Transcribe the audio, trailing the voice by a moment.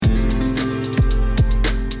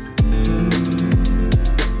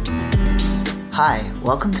Hi,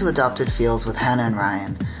 welcome to Adopted Feels with Hannah and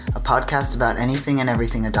Ryan, a podcast about anything and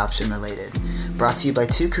everything adoption related, brought to you by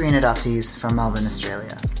two Korean adoptees from Melbourne,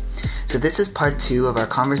 Australia. So this is part 2 of our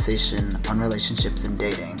conversation on relationships and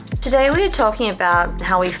dating. Today we are talking about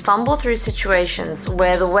how we fumble through situations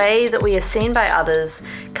where the way that we are seen by others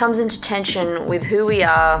comes into tension with who we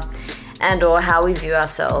are and or how we view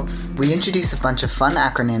ourselves. We introduce a bunch of fun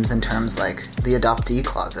acronyms and terms like the adoptee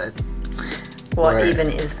closet. What even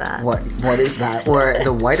is that? What is that? Or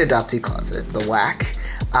the white adoptee closet, the WAC,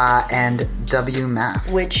 and WMAF.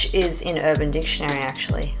 Which is in Urban Dictionary,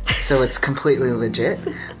 actually. So it's completely legit.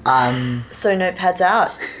 So notepads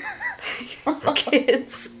out,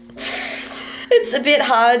 kids. It's a bit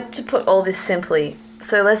hard to put all this simply,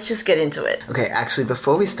 so let's just get into it. Okay, actually,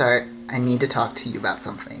 before we start, I need to talk to you about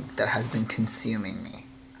something that has been consuming me.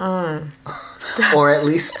 Or at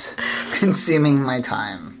least consuming my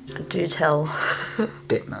time. Do tell.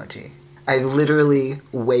 Bitmoji. I literally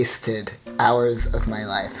wasted hours of my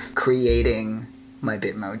life creating my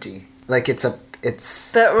Bitmoji. Like it's...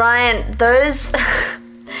 But Ryan, those...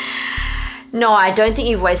 No, I don't think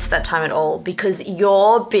you've wasted that time at all because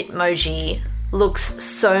your Bitmoji looks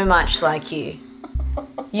so much like you.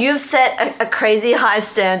 You've set a crazy high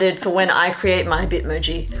standard for when I create my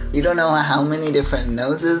Bitmoji. You don't know how many different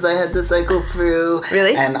noses I had to cycle through.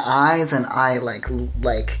 Really? And eyes and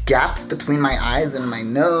like gaps between my eyes and my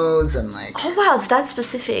nose and like... Oh wow, it's that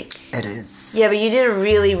specific. It is. Yeah, but you did a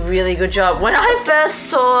really, really good job. When I first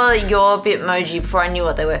saw your Bitmoji before I knew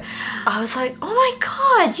what they were, I was like, oh my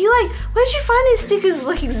god, where did you find these stickers that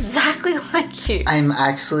look exactly like you? I'm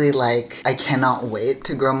actually like, I cannot wait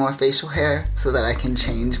to grow more facial hair so that I can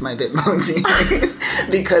change my Bitmoji.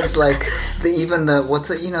 Because like,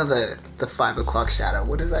 the 5 o'clock shadow,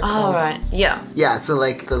 what is that called? Oh, right, yeah. Yeah, so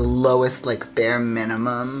like the lowest like bare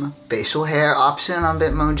minimum facial hair option on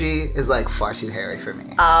Bitmoji is like far too hairy for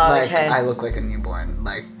me. Oh, like, okay. I look like a newborn,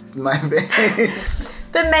 like my face.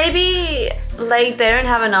 But maybe like they don't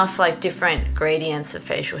have enough like different gradients of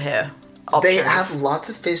facial hair options. They have lots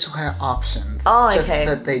of facial hair options. It's just okay.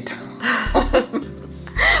 that they don't.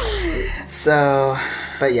 So,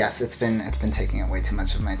 but yes, it's been taking up way too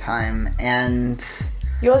much of my time, and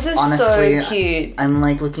yours is honestly, so cute. I'm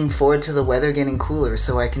like looking forward to the weather getting cooler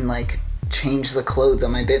so I can like change the clothes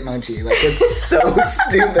on my Bitmoji. Like it's so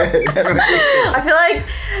stupid and ridiculous. I feel like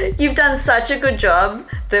you've done such a good job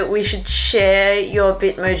that we should share your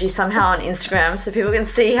Bitmoji somehow on Instagram so people can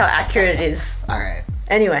see how accurate it is. All right.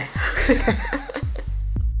 Anyway.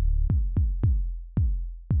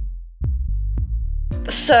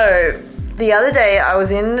 So, the other day I was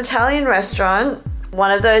in an Italian restaurant,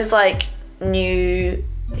 one of those like new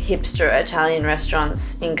hipster Italian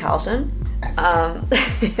restaurants in Carlton.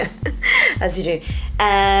 As you do.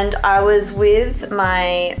 And I was with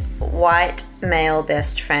my white male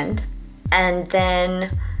best friend, and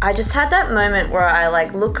then I just had that moment where I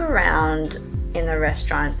like look around in the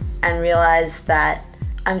restaurant and realize that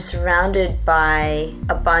I'm surrounded by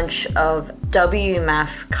a bunch of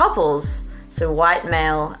WMAF couples, so white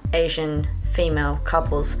male, Asian female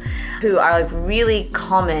couples, who are like really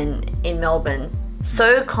common in Melbourne.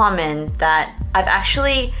 So common that I've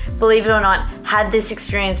actually, believe it or not, had this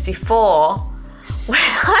experience before when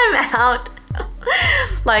I'm out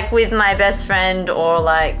like with my best friend or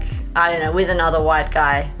like, I don't know, with another white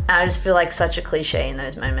guy. And I just feel like such a cliche in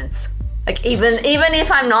those moments. Like even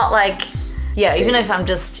if I'm not like, yeah, even if I'm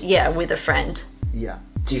just, with a friend. Yeah.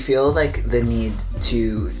 Do you feel like the need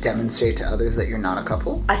to demonstrate to others that you're not a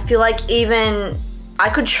couple? I feel like even... I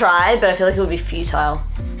could try, but I feel like it would be futile.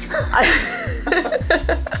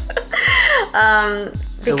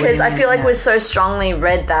 Because I feel like we're so strongly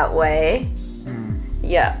read that way.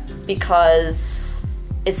 Yeah, because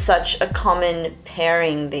it's such a common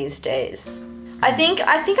pairing these days. I think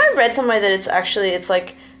I read somewhere that it's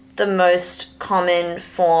like the most common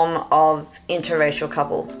form of interracial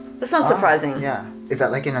couple. That's not surprising. Yeah. Is that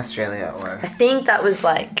like in Australia or? I think that was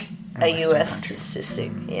like a US countries.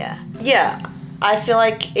 statistic. Yeah. Yeah. I feel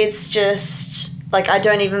like it's just, like, I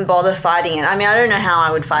don't even bother fighting it. I mean, I don't know how I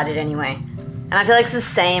would fight it anyway. And I feel like it's the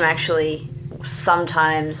same, actually,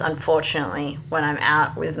 sometimes, unfortunately, when I'm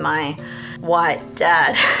out with my white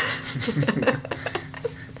dad.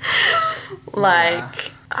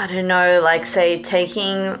 Like, I don't know, like, say,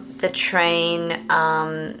 taking the train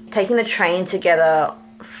together,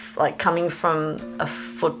 like, coming from a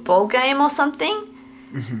football game or something.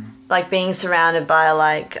 Mm-hmm. Like being surrounded by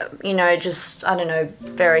like, you know, just, I don't know,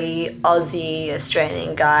 very Aussie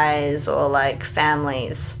Australian guys or like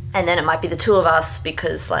families. And then it might be the two of us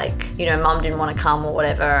because like, you know, mum didn't want to come or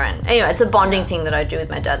whatever. And anyway, it's a bonding thing that I do with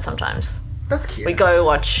my dad sometimes. That's cute. We go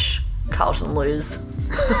watch Carlton lose.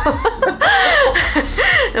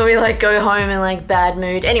 And we like go home in like bad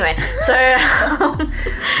mood. Anyway, so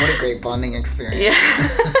what a great bonding experience. Yeah.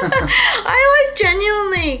 I like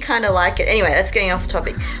genuinely kind of like it. Anyway, that's getting off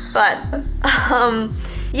topic. But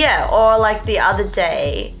yeah, or like the other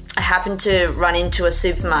day I happened to run into a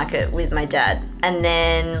supermarket with my dad, and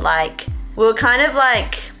then like we were kind of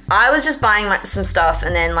like, I was just buying some stuff,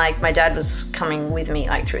 and then like my dad was coming with me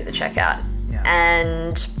like through the checkout. Yeah.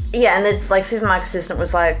 And yeah, and the like supermarket assistant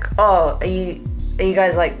was like, "Oh, are you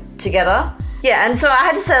guys like together?" Yeah, and so I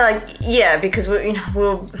had to say like, yeah, because we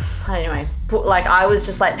were anyway, like I was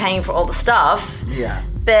just like paying for all the stuff. Yeah.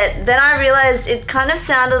 But then I realized it kind of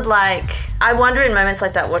sounded like, I wonder in moments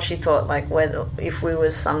like that what she thought, like whether if we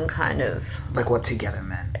were some kind of like what together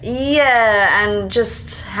meant. Yeah, and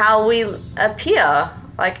just how we appear,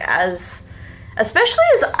 like especially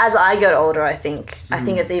as I get older, I think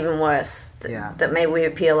it's even worse. That maybe we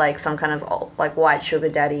appear like some kind of like white sugar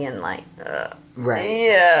daddy and like. Right.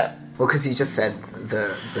 Yeah. Well, because you just said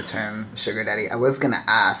the term sugar daddy, I was gonna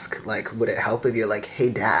ask, like, would it help if you're like, "Hey,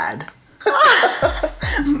 Dad"?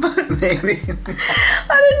 But maybe.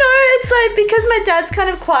 I don't know. It's like because my dad's kind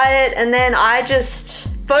of quiet, and then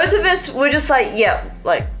both of us were just like, yeah,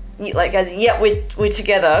 we're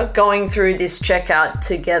together, going through this checkout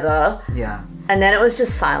together. Yeah. And then it was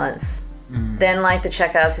just silence. Then like the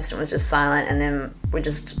checkout assistant was just silent, and then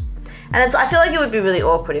I feel like it would be really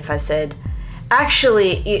awkward if I said,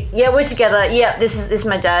 actually, yeah, we're together. Yeah, this is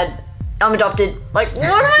my dad. I'm adopted. Like, what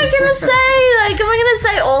am I gonna say? Like, am I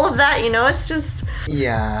gonna say all of that? You know, it's just.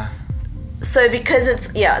 Yeah. So because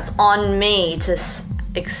it's on me to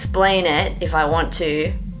explain it if I want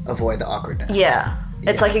to. Avoid the awkwardness. Yeah.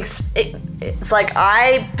 It's like it's like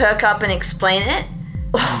I perk up and explain it,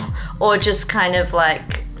 or just kind of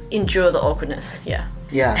like endure the awkwardness. Yeah.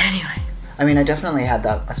 Yeah. Anyway. I mean, I definitely had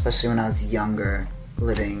that, especially when I was younger,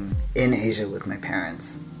 living in Asia with my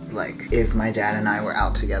parents. Like, if my dad and I were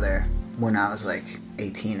out together when I was like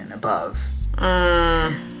 18 and above,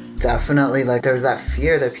 definitely like there's that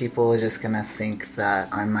fear that people are just gonna think that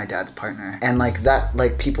I'm my dad's partner, and like that,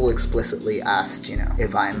 like people explicitly asked,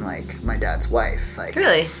 if I'm like my dad's wife, like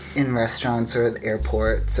really in restaurants or at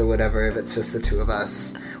airports or whatever, if it's just the two of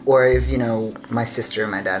us, or if my sister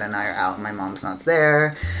and my dad and I are out and my mom's not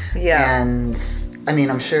there. Yeah. And I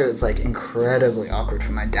mean, I'm sure it's like incredibly awkward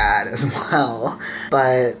for my dad as well,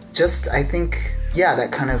 but just I think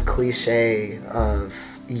that kind of cliche of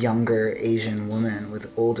younger Asian woman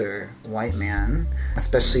with older white man,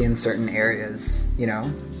 especially in certain areas,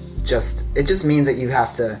 it just means that you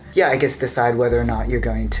have to, I guess, decide whether or not you're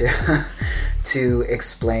going to to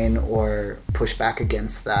explain or push back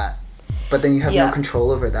against that. But then you have no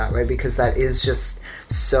control over that, right? Because that is just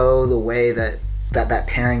so the way that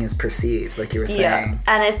pairing is perceived, like you were saying. Yeah,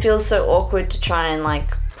 and it feels so awkward to try and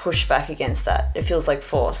like push back against that. It feels like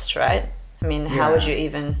forced, right? I mean, how would you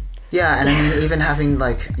even... Yeah, and I mean, even having,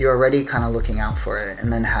 like, you're already kind of looking out for it,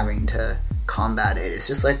 and then having to combat it, it's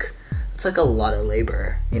just like, it's like a lot of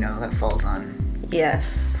labor, that falls on...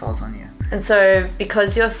 Yes. Falls on you. And so,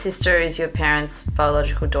 because your sister is your parents'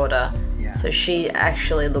 biological daughter, so she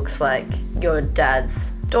actually looks like your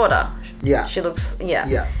dad's daughter. Yeah. She looks...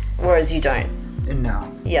 Yeah. Whereas you don't.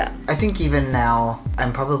 No. Yeah. I think even now,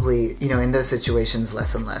 I'm probably, in those situations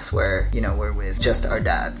less and less where, we're with just our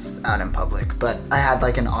dads out in public. But I had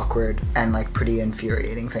like an awkward and like pretty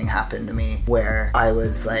infuriating thing happen to me where I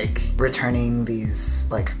was like returning these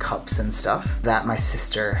like cups and stuff that my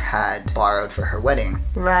sister had borrowed for her wedding.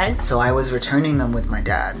 Right. So I was returning them with my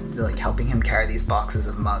dad, like helping him carry these boxes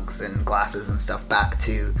of mugs and glasses and stuff back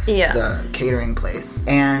to the catering place.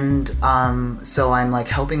 And so I'm like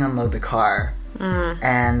helping unload the car.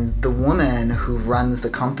 And the woman who runs the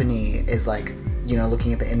company is like,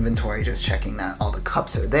 looking at the inventory, just checking that all the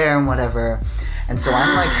cups are there and whatever. And so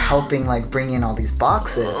I'm like helping like bring in all these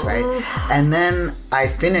boxes, right? And then I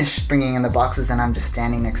finish bringing in the boxes and I'm just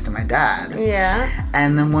standing next to my dad. Yeah.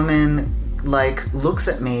 And the woman like looks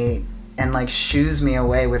at me and like shoos me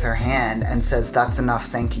away with her hand and says, "That's enough,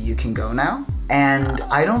 thank you, you can go now." And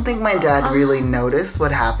I don't think my dad really noticed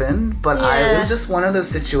what happened, but it was just one of those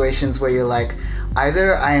situations where you're like,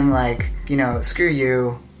 either I'm like, screw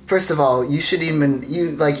you. First of all, you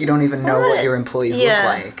don't even know what your employees look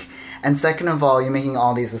like. And second of all, you're making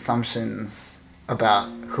all these assumptions about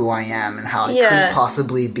who I am and how I could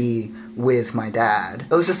possibly be with my dad.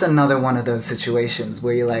 It was just another one of those situations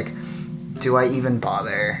where you're like, do I even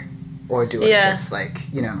bother? Or do I just like,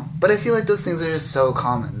 But I feel like those things are just so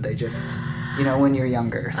common. They just... when you're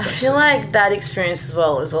younger, especially. I feel like that experience as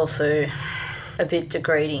well is also a bit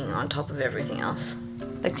degrading on top of everything else.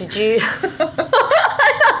 Like, did you...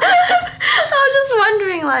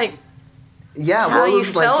 wondering, like, yeah, how what you was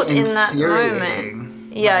felt like in that infuriating.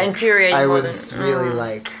 moment. Yeah, Like, infuriating. I was really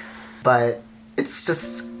like, but it's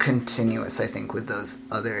just continuous, I think, with those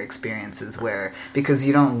other experiences where, because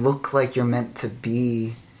you don't look like you're meant to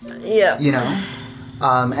be, yeah, you know?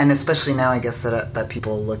 And especially now, I guess that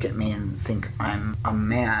people look at me and think I'm a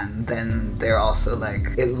man, then they're also like,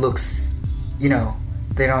 it looks, you know,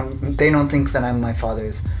 they don't think that I'm my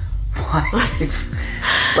father's wife,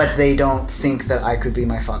 but they don't think that I could be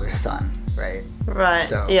my father's son, right? Right.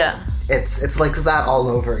 So yeah. It's like that all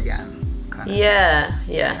over again. Kind of.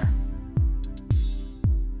 Yeah.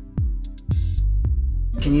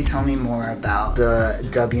 Can you tell me more about the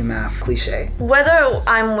WMAF cliche? Whether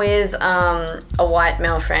I'm with a white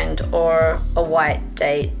male friend or a white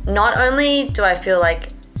date, not only do I feel like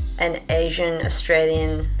an Asian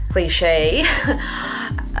Australian cliche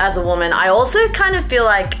as a woman, I also kind of feel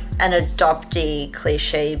like an adoptee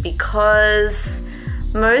cliche, because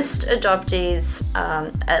most adoptees,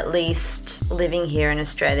 at least living here in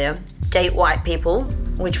Australia, date white people,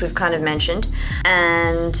 which we've kind of mentioned,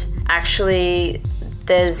 and actually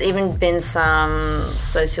there's even been some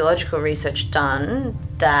sociological research done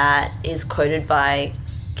that is quoted by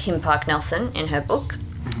Kim Park Nelson in her book,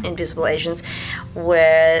 Invisible Asians,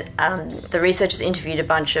 where the researchers interviewed a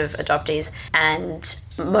bunch of adoptees, and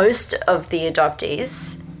most of the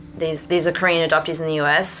adoptees, these are Korean adoptees in the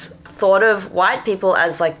US, thought of white people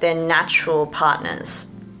as like their natural partners.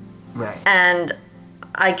 Right. And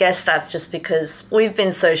I guess that's just because we've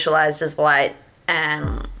been socialized as white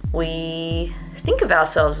and we think of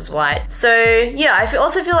ourselves as white. So yeah, I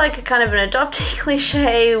also feel like a kind of an adoptee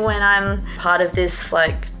cliche when I'm part of this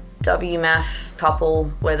like WMAF couple,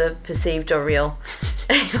 whether perceived or real.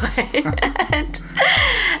 Anyway,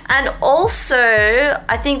 and also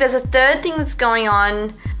I think there's a third thing that's going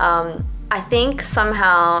on. I think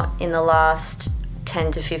somehow in the last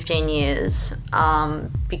 10 to 15 years,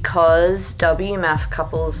 because WMAF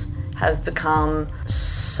couples have become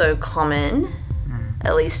so common,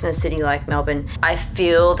 at least in a city like Melbourne, I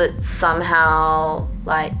feel that somehow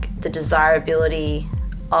like the desirability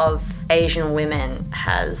of Asian women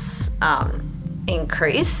has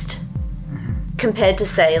increased compared to,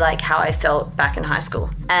 say, like how I felt back in high school.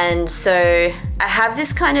 And so I have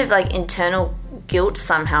this kind of like internal guilt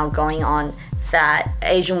somehow going on that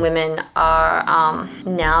Asian women are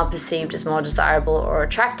now perceived as more desirable or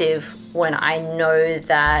attractive, when I know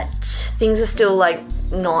that things are still like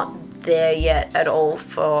not there yet at all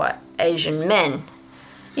for Asian men.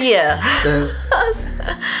 Yeah.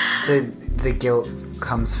 So the guilt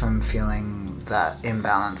comes from feeling that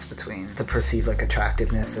imbalance between the perceived like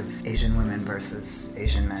attractiveness of Asian women versus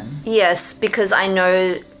Asian men. Yes, because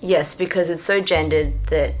it's so gendered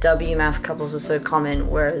that WMAF couples are so common,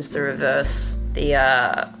 whereas the reverse,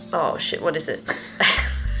 what is it?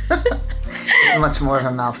 It's much more of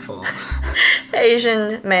a mouthful.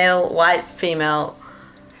 Asian male, white female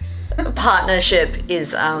partnership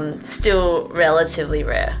is still relatively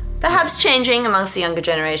rare. Perhaps changing amongst the younger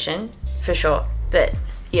generation, for sure, but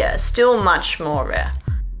yeah, still much more rare.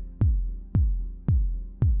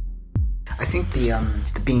 I think the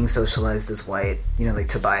being socialized as white, you know, like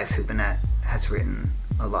Tobias Hübinette has written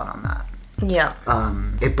a lot on that. Yeah.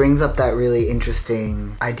 It brings up that really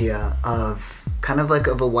interesting idea of kind of like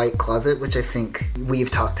of a white closet, which I think we've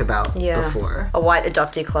talked about before. A white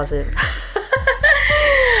adoptee closet.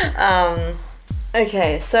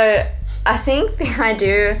 Okay, so I think the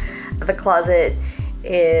idea of a closet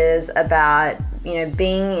is about, you know,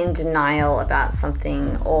 being in denial about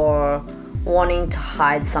something or wanting to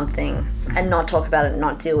hide something and not talk about it,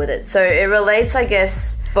 not deal with it. So it relates, I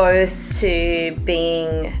guess, both to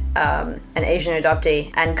being an Asian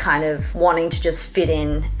adoptee and kind of wanting to just fit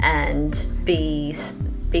in and be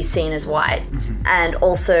seen as white, and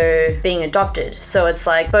also being adopted. So it's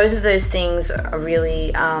like both of those things are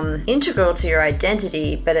really integral to your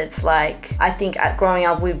identity, but it's like, I think growing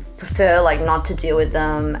up we prefer like not to deal with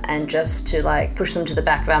them and just to like push them to the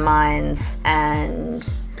back of our minds, and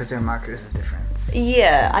because they're markers of difference.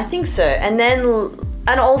 Yeah, I think so.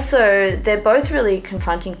 And also they're both really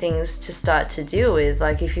confronting things to start to deal with.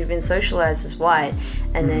 Like if you've been socialized as white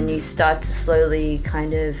and then you start to slowly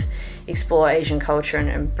kind of explore Asian culture and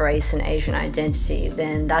embrace an Asian identity,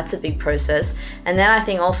 then that's a big process. And then I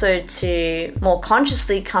think also to more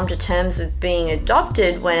consciously come to terms with being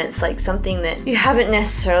adopted when it's like something that you haven't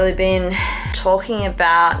necessarily been talking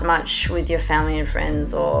about much with your family and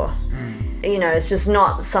friends, or you know, it's just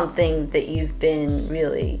not something that you've been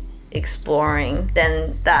really exploring,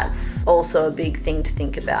 then that's also a big thing to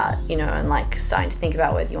think about, you know, and like starting to think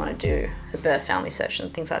about whether you want to do a birth family search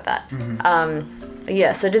and things like that.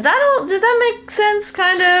 Yeah, so did that make sense,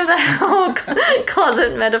 kind of, the whole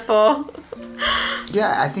closet metaphor?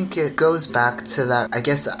 Yeah, I think it goes back to that. I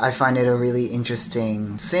guess I find it a really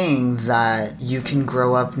interesting thing that you can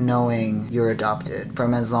grow up knowing you're adopted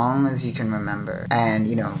from as long as you can remember. And,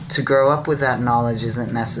 you know, to grow up with that knowledge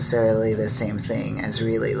isn't necessarily the same thing as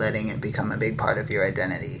really letting it become a big part of your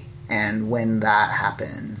identity. And when that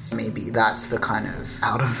happens, maybe that's the kind of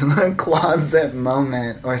out of the closet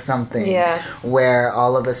moment or something. Yeah. Where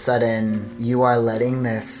all of a sudden you are letting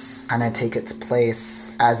this kind of take its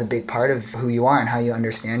place as a big part of who you are and how you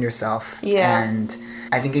understand yourself. Yeah. And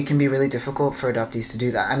I think it can be really difficult for adoptees to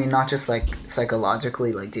do that. I mean, not just like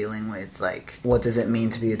psychologically, like dealing with like what does it mean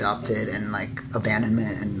to be adopted and like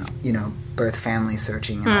abandonment and, you know, birth family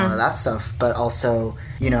searching and all of that stuff, but also,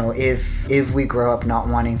 you know, if we grow up not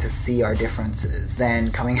wanting to see our differences,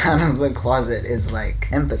 then coming out of the closet is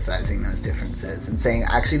like emphasizing those differences and saying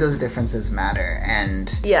actually those differences matter,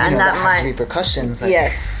 and yeah, you know, and that has might repercussions, like,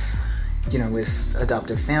 yes, you know, with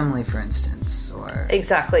adoptive family, for instance, or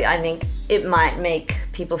exactly. I think it might make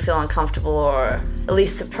people feel uncomfortable or at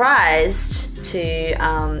least surprised to you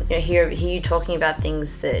know, hear you talking about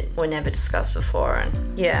things that were never discussed before.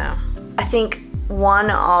 And yeah, I think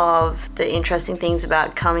one of the interesting things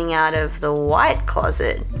about coming out of the white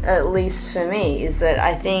closet, at least for me, is that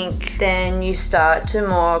I think then you start to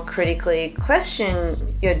more critically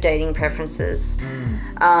question your dating preferences.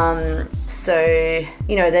 So,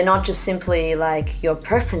 you know, they're not just simply like your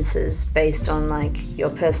preferences based on like your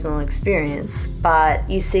personal experience, but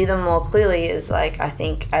you see them more clearly as like, I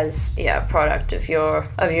think, as a product of your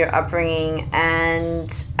upbringing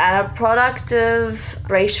and a product of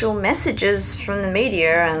racial messages from the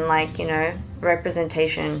media and like, you know,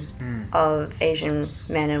 representation of Asian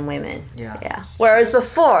men and women. Yeah. Whereas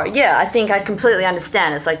before, I think I completely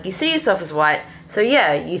understand. It's like you see yourself as white, so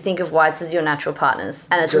you think of whites as your natural partners,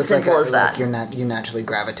 and it's as simple as that. Like you naturally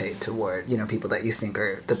gravitate toward, you know, people that you think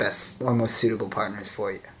are the best or most suitable partners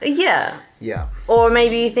for you. Yeah. Yeah. Or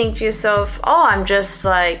maybe you think to yourself, oh, I'm just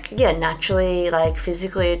like, naturally, like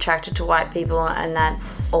physically attracted to white people, and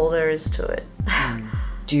that's all there is to it.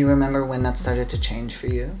 Do you remember when that started to change for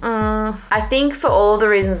you? I think for all the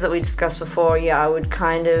reasons that we discussed before, I would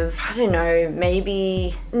kind of, I don't know,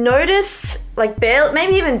 maybe notice, like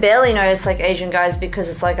maybe even barely notice like Asian guys, because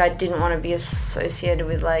it's like I didn't want to be associated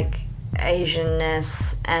with like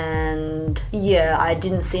Asianness, and I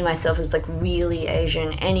didn't see myself as like really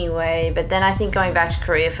Asian anyway. But then I think going back to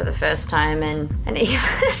Korea for the first time and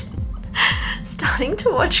even starting to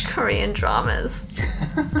watch Korean dramas.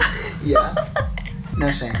 Yeah. No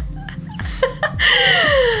shame.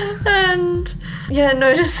 And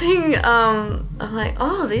noticing I'm like,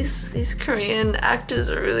 oh, these Korean actors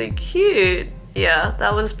are really cute. Yeah,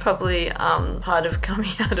 that was probably part of coming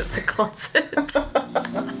out of the closet.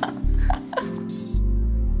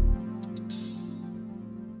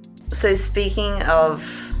 So speaking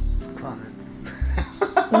of closets.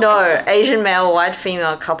 No, Asian male, white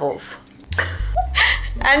female couples.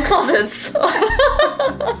 And closets.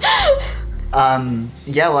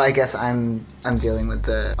 Well, I guess I'm dealing with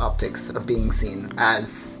the optics of being seen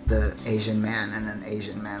as the Asian man and an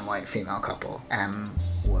Asian man, white female couple.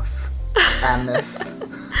 Woof.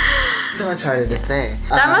 So much harder to say.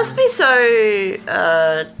 That must be so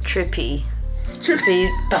trippy to be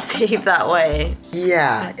perceived that way.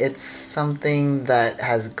 Yeah, it's something that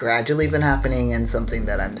has gradually been happening and something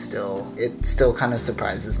that it still kind of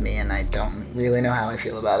surprises me, and I don't really know how I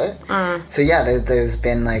feel about it. So there's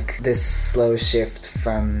been like this slow shift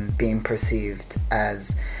from being perceived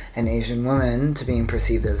as an Asian woman to being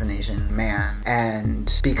perceived as an Asian man.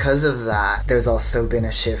 And because of that, there's also been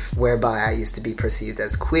a shift whereby I used to be perceived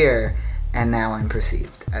as queer and now I'm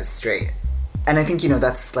perceived as straight. And I think,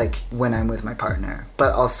 that's like when I'm with my partner.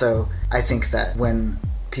 But also, I think that when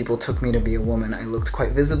people took me to be a woman, I looked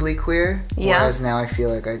quite visibly queer. Yeah. Whereas now I feel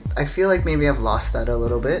like maybe I've lost that a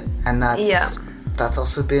little bit. And that's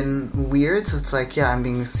also been weird. So it's like, I'm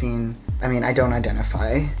being seen. I mean, I don't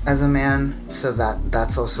identify as a man, so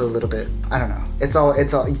that's also a little bit, I don't know. It's all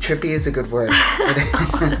trippy is a good word.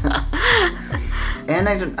 And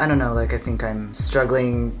I don't know, like I think I'm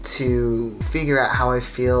struggling to figure out how I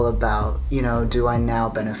feel about, do I now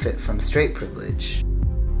benefit from straight privilege?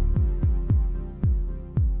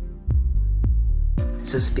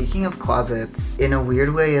 So speaking of closets, in a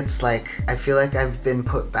weird way, it's like, I feel like I've been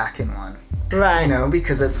put back in one. Right.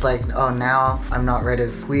 Because it's like, oh, now I'm not read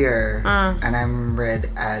as queer, and I'm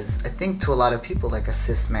read as, I think to a lot of people, like a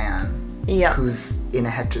cis man. Yeah. who's in a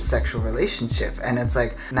heterosexual relationship, and it's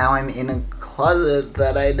like now I'm in a closet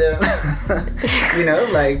that I don't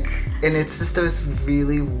and it's just this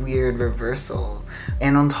really weird reversal.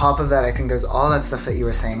 And on top of that, I think there's all that stuff that you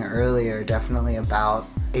were saying earlier, definitely about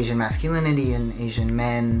Asian masculinity and Asian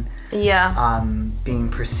men being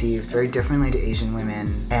perceived very differently to Asian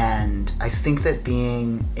women. And I think that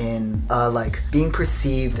being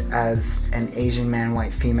perceived as an Asian man,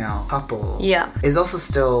 white female couple is also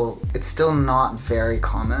still not very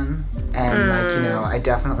common. And I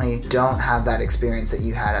definitely don't have that experience that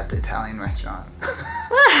you had at the Italian restaurant.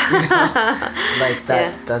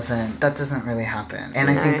 That doesn't really happen. And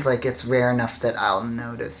I think it's rare enough that I'll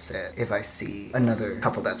notice it if I see another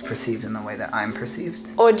couple that's perceived in the way that I'm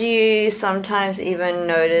perceived. Or do you sometimes even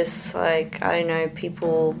notice,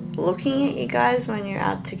 people looking at you guys when you're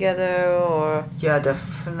out together, or... Yeah,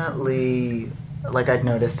 definitely. I'd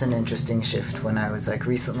noticed an interesting shift when I was,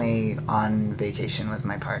 recently on vacation with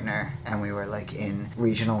my partner, and we were, in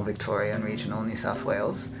regional Victoria and regional New South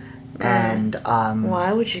Wales. And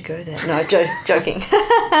why would you go there? No, joking.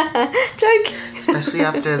 Joke. Especially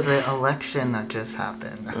after the election that just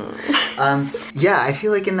happened. I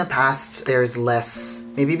feel like in the past there's less,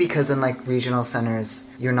 maybe because in regional centers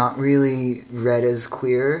you're not really read as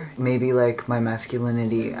queer. Maybe my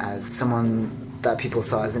masculinity as someone that people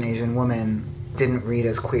saw as an Asian woman didn't read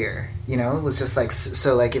as queer. It was just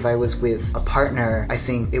if I was with a partner, I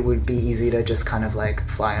think it would be easy to just kind of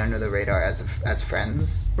fly under the radar as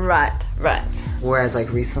friends. Right. Whereas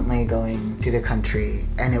recently going through the country,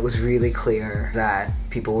 and it was really clear that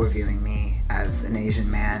people were viewing me as an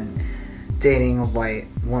Asian man dating a white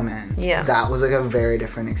woman. Yeah. That was a very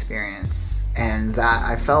different experience. And that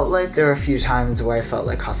I felt there were a few times where I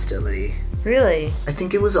felt hostility. Really? I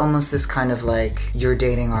think it was almost this kind of you're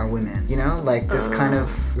dating our women, this kind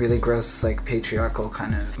of really gross patriarchal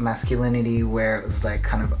kind of masculinity where it was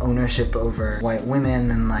kind of ownership over white women,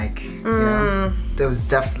 and there was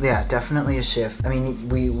definitely a shift. I mean,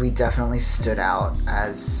 we definitely stood out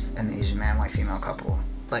as an Asian man, white female couple.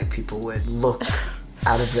 People would look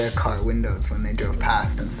out of their car windows when they drove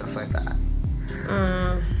past and stuff like that.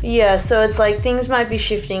 Yeah, so it's things might be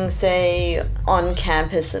shifting, say, on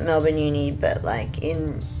campus at Melbourne Uni, but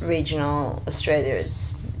in regional Australia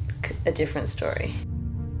it's a different story.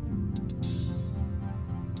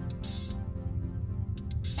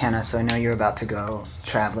 Hannah, so I know you're about to go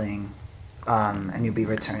traveling, and you'll be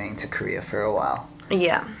returning to Korea for a while.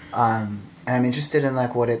 Yeah. And I'm interested in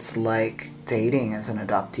what it's like dating as an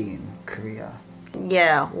adoptee in Korea.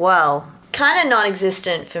 Yeah, well, kind of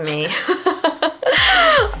non-existent for me.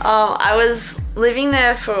 I was living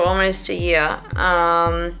there for almost a year,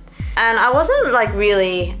 and I wasn't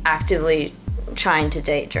really actively trying to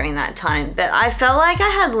date during that time, but I felt I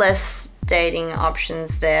had less dating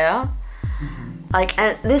options there. Mm-hmm.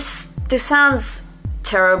 And this sounds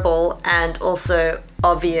terrible and also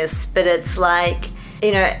obvious, but it's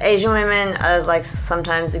Asian women are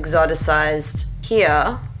sometimes exoticized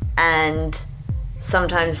here and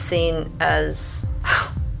sometimes seen as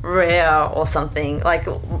rare or something,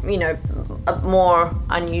 more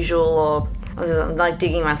unusual, or I'm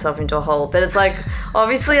digging myself into a hole, but it's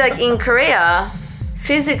obviously in Korea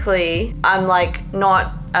physically I'm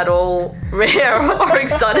not at all rare or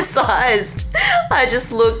exoticized. I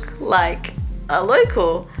just look like a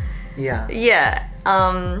local.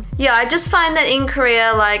 I just find that in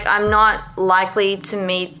Korea I'm not likely to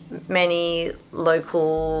meet many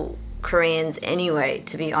local Koreans anyway,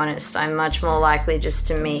 to be honest. I'm much more likely just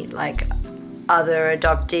to meet other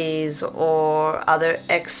adoptees or other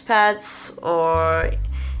expats or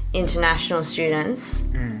international students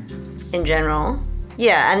in general.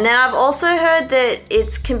 Yeah, and then I've also heard that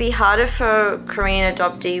it can be harder for Korean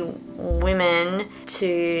adoptee women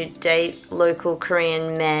to date local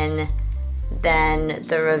Korean men than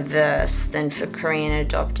the reverse, than for Korean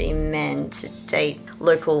adoptee men to date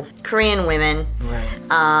local Korean women. Right.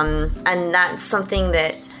 And that's something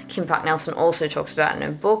that Kim Park Nelson also talks about in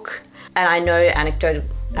her book. And I know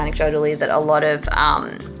anecdotally that a lot of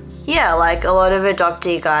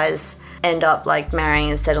adoptee guys end up marrying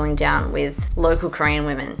and settling down with local Korean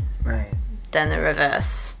women. Right. Than the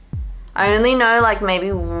reverse. I only know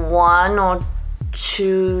maybe one or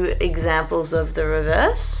two examples of the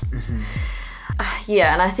reverse. Mm-hmm.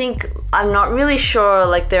 Yeah, and I think I'm not really sure.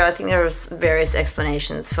 I think there are various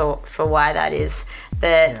explanations for why that is,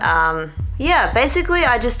 but basically,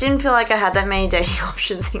 I just didn't feel I had that many dating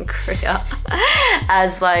options in Korea,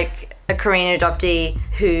 as a Korean adoptee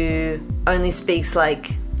who only speaks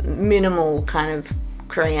minimal kind of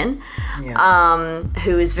Korean,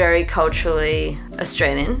 who is very culturally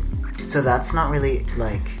Australian. So that's not really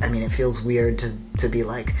like, I mean, it feels weird to be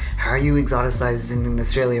like, how are you exoticized in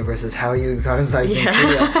Australia versus how are you exoticized in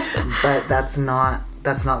Korea? But that's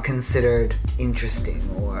not considered interesting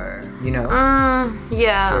or, you know,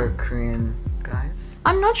 for Korean guys.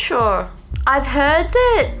 I'm not sure. I've heard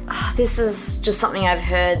that, this is just something I've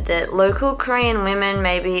heard, that local Korean women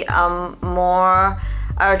maybe are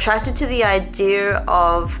attracted to the idea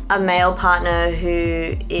of a male partner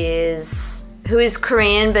who is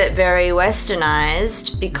Korean but very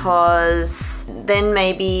westernized, because then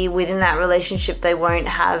maybe within that relationship they won't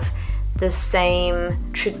have the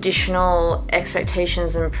same traditional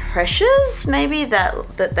expectations and pressures maybe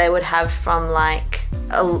that they would have from like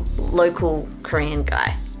a local Korean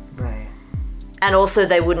guy. Right. And also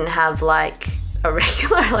they wouldn't have like a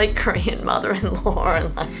regular like Korean mother-in-law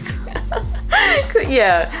and like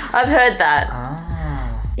yeah, I've heard that.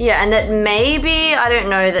 Yeah, and that maybe, I don't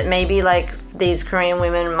know, that maybe like these Korean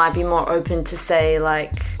women might be more open to say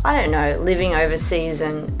like, I don't know, living overseas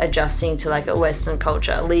and adjusting to like a Western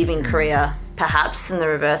culture, leaving Korea perhaps in the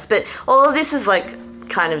reverse. But all of this is like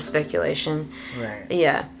kind of speculation. Right.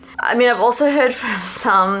 Yeah. I mean, I've also heard from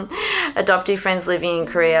some adoptee friends living in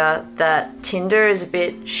Korea that Tinder is a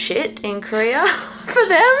bit shit in Korea for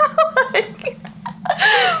them. Like,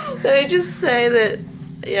 they just say that,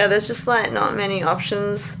 yeah, there's just like not many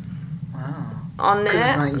options on there. Because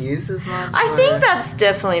it's not used as much? I think that's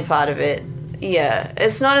definitely part of it. Yeah,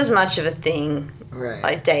 it's not as much of a thing,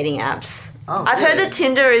 like dating apps. Oh, I've heard that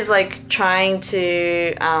Tinder is like trying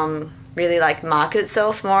to really like market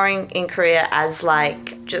itself more in Korea as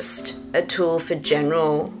like just a tool for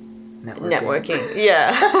general networking.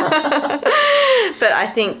 Yeah. But I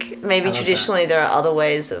think maybe traditionally there are other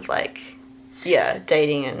ways of like,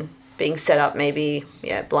 dating and being set up, maybe,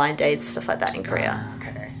 blind dates, stuff like that in Korea.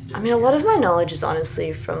 Okay. I mean, a lot of my knowledge is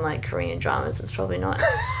honestly from like Korean dramas. It's probably not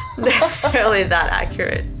necessarily that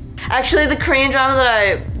accurate. Actually, the Korean drama that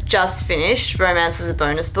I just finished, Romance is a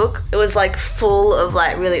Bonus Book, it was like full of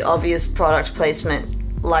like really obvious product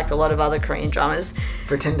placement, like a lot of other Korean dramas.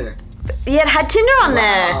 For Tinder? Yeah, it had Tinder on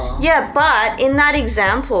there. Yeah, but in that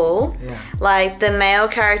example, like the male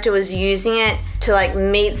character was using it to like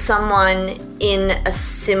meet someone in a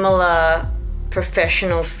similar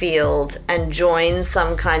professional field and join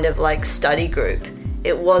some kind of like study group.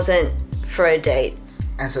 It wasn't for a date.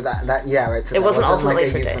 And so that right. So it wasn't ultimately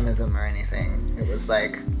like for a a euphemism or anything. It was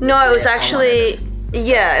like no, it was actually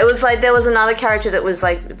it was like there was another character that was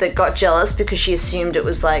like that got jealous because she assumed it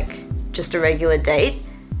was like just a regular date.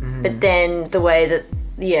 Mm-hmm. But then the way that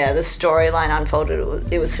the storyline unfolded,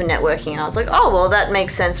 it was for networking, and I was like, oh well, that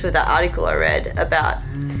makes sense with that article I read about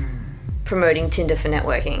promoting Tinder for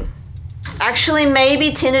networking. Actually,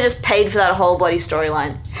 maybe Tinder just paid for that whole bloody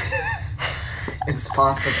storyline. It's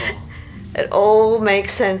possible. It all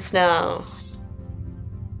makes sense now.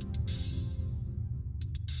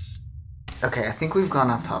 Okay, I think we've gone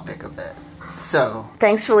off topic a bit. So...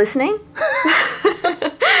 Thanks for listening.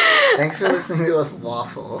 Thanks for listening to us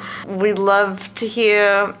waffle. We'd love to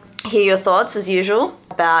hear your thoughts, as usual,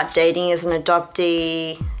 about dating as an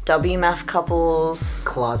adoptee, WMAF couples.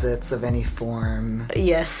 Closets of any form.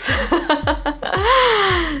 Yes.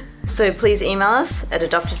 So please email us at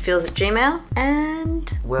adoptedfeels@gmail.com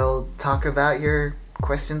and... we'll talk about your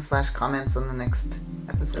questions/comments on the next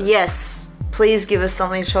episode. Yes. Please give us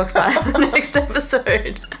something to talk about in the next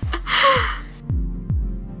episode.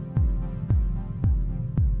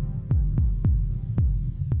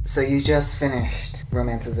 So you just finished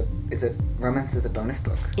Romance is a Bonus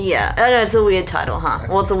Book? Yeah. I know, it's a weird title, huh? Okay.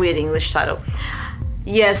 Well, it's a weird English title.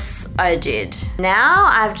 Yes, I did. Now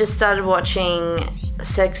I've just started watching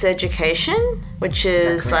Sex Education, which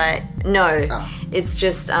is like... No. Oh. It's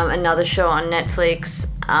just another show on Netflix.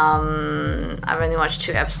 I've only watched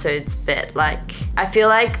 2 episodes, but like I feel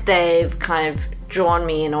like they've kind of drawn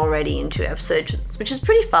me in already in 2 episodes, which is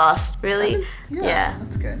pretty fast, really. Yeah,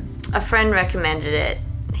 that's good. A friend recommended it.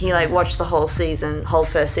 He like watched the whole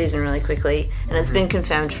first season really quickly, and it's been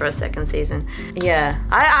confirmed for a second season. Yeah,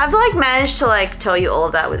 I've like managed to like tell you all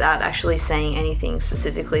of that without actually saying anything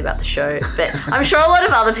specifically about the show, but I'm sure a lot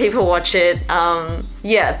of other people watch it.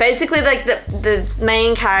 Yeah, basically like the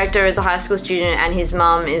main character is a high school student, and his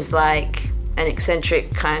mum is like an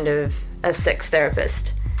eccentric kind of a sex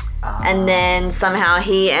therapist. And then somehow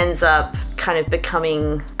he ends up kind of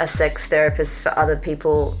becoming a sex therapist for other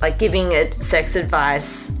people, like giving it sex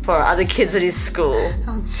advice for other kids at his school.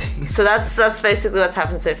 Oh, jeez. So that's basically what's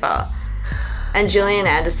happened so far. And Gillian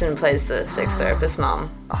Anderson plays the sex therapist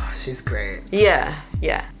mom. Oh, she's great. Yeah.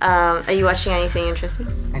 Are you watching anything interesting?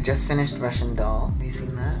 I just finished Russian Doll. Have you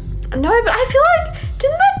seen that? No, but I feel like,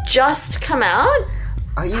 didn't that just come out?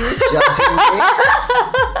 Are you judging me?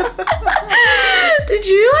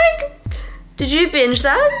 Did you binge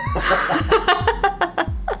that?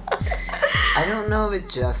 I don't know if it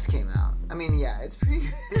just came out. I mean, yeah, it's pretty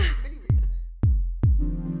recent.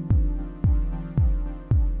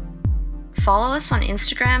 Follow us on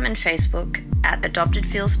Instagram and Facebook at Adopted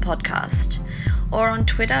Feels Podcast or on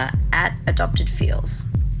Twitter at Adopted Feels.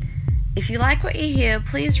 If you like what you hear,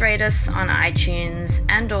 please rate us on iTunes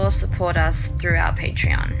and or support us through our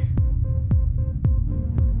Patreon.